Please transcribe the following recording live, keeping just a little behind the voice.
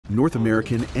North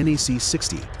American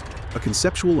NAC-60, a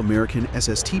conceptual American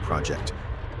SST project.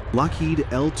 Lockheed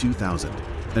L-2000,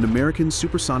 an American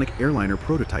supersonic airliner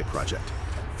prototype project.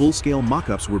 Full-scale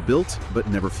mock-ups were built but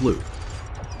never flew.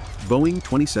 Boeing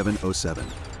 2707,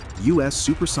 U.S.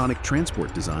 supersonic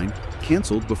transport design,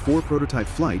 canceled before prototype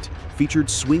flight, featured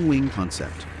swing-wing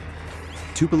concept.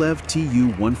 Tupolev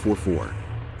Tu-144,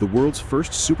 the world's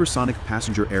first supersonic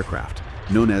passenger aircraft,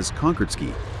 known as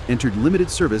Concordski, entered limited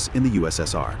service in the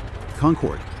USSR.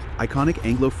 Concorde, iconic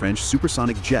Anglo-French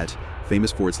supersonic jet,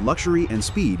 famous for its luxury and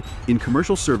speed, in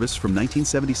commercial service from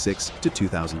 1976 to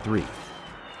 2003.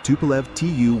 Tupolev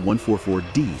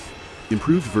Tu-144D,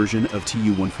 improved version of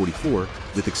Tu-144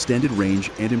 with extended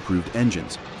range and improved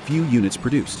engines, few units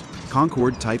produced.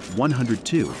 Concorde Type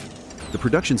 102, the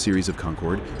production series of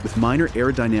Concorde with minor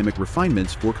aerodynamic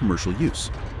refinements for commercial use.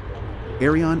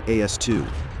 Aviation AS-2,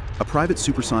 a private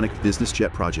supersonic business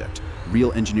jet project.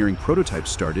 Real engineering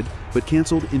prototypes started, but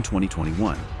canceled in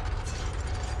 2021.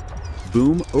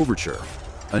 Boom Overture,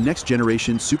 a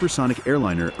next-generation supersonic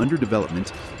airliner under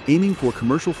development, aiming for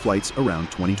commercial flights around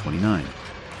 2029.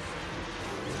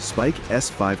 Spike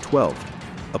S-512,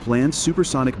 a planned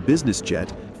supersonic business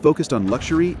jet focused on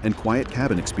luxury and quiet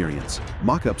cabin experience,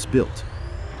 mock-ups built.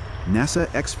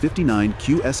 NASA X-59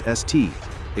 QSST,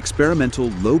 experimental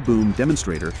low-boom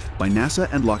demonstrator by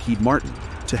NASA and Lockheed Martin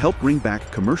to help bring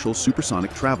back commercial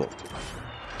supersonic travel.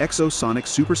 Exosonic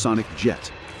supersonic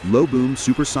jet, low-boom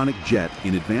supersonic jet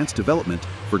in advanced development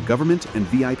for government and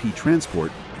VIP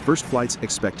transport, first flights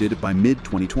expected by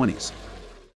mid-2020s.